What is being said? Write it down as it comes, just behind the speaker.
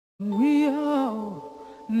We all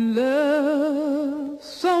love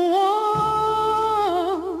someone,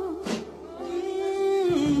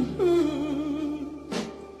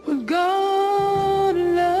 but God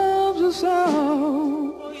loves us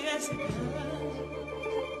all. Oh, yes, He does.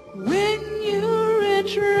 When you're in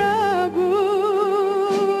trouble,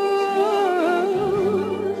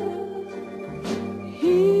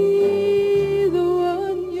 He's the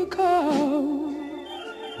one you call.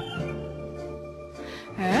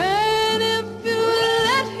 And if you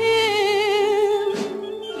let Him,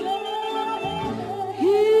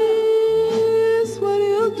 here's what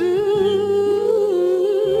He'll do.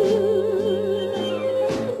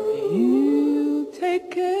 He'll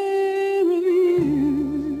take care of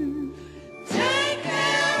you. Take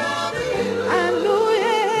care of you. I know,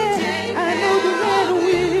 yeah, I know the man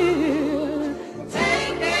will.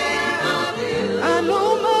 Take care of you. I know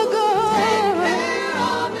my God. Take care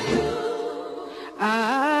of you.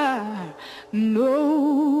 I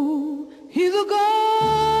know He's a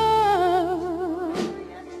God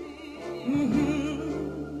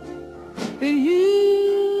that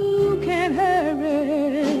you can't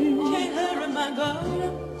hurry. Can't hurry, my God.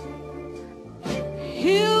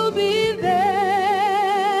 He'll be there.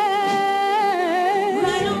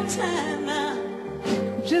 Right on time now.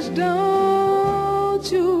 Just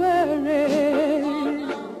don't you worry.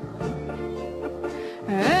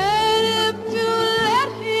 And if you let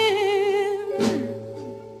Him,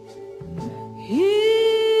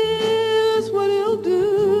 here's what He'll do.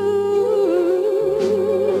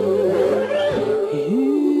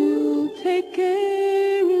 He'll take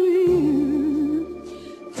care of you.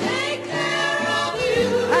 Take care of you.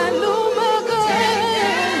 I know my God. Take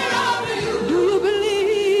care of you. Do you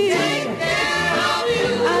believe? Take care of you.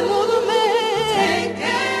 I know the Take man.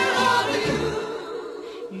 care of you.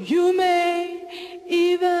 You may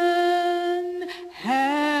even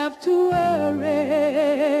have to worry,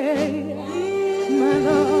 my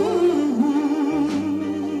Lord.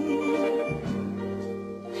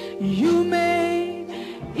 You may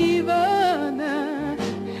even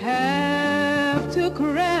have to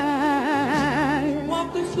cry.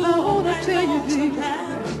 Walk the I floor wanna right tell you long this.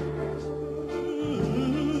 sometimes.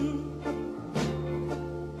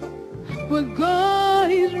 But God,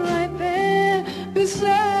 He's right there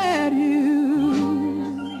beside you.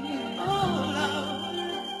 Oh, Lord.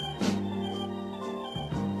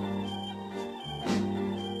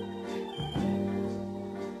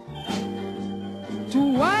 To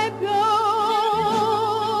wipe your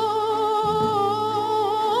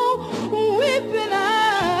weeping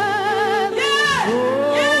eyes.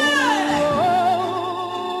 Yeah,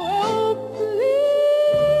 Oh,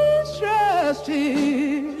 please trust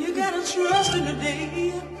Him You gotta trust Him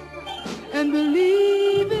today. and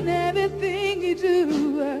believe in everything He do.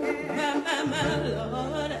 My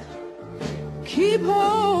Lord. Keep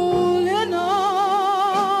holding